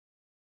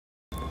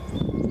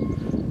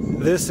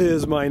This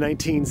is my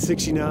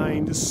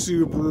 1969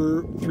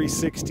 Subaru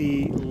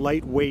 360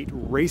 lightweight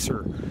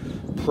racer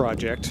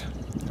project.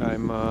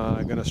 I'm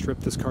going to strip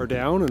this car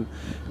down and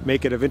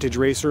make it a vintage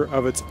racer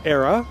of its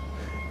era.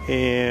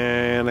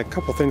 And a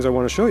couple things I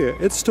want to show you.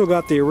 It's still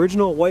got the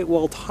original white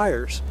wall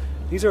tires.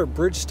 These are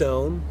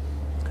Bridgestone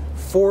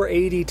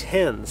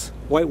 480-10s,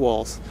 white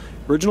walls.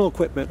 Original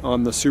equipment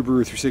on the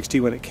Subaru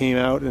 360 when it came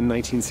out in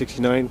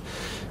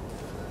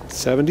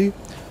 1969-70.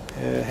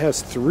 It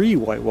has 3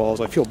 white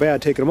walls. I feel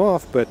bad taking them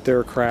off, but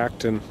they're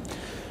cracked and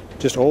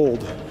just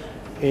old.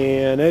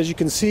 And as you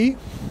can see,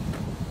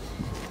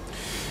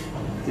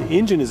 the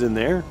engine is in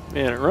there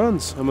and it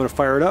runs. I'm going to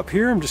fire it up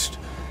here. I'm just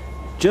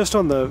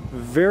on the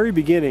very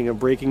beginning of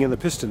breaking in the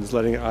pistons,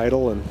 letting it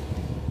idle and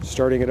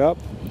starting it up.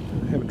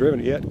 I haven't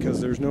driven it yet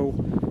because there's no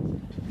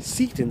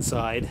seat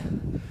inside,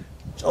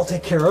 which I'll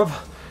take care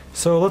of.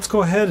 So let's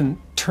go ahead and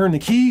turn the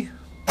key.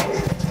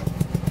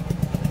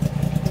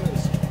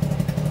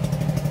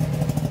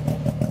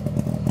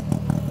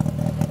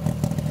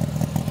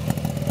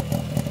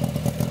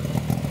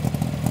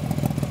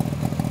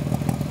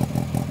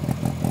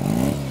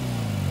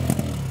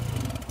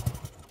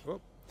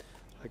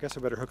 I guess I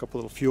better hook up a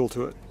little fuel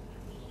to it.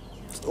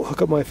 So I'll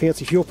hook up my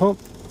fancy fuel pump.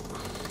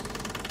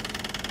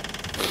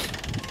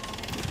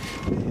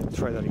 Let's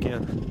try that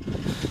again.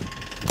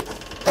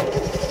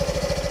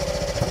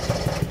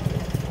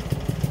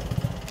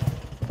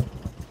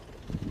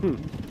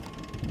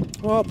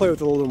 Well, I'll play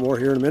with it a little bit more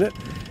here in a minute.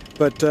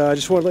 But I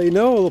just want to let you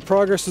know a little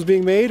progress is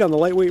being made on the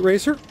lightweight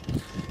racer.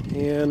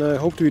 And I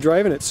hope to be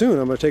driving it soon.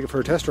 I'm going to take it for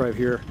a test drive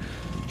here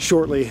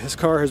shortly. This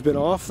car has been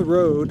off the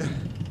road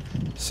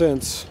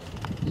since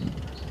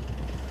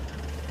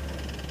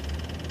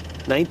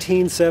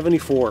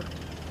 1974.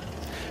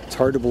 It's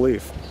hard to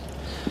believe.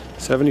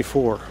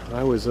 74.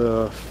 I was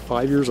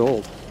 5 years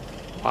old.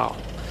 Wow.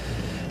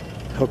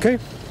 Okay,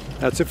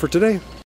 that's it for today.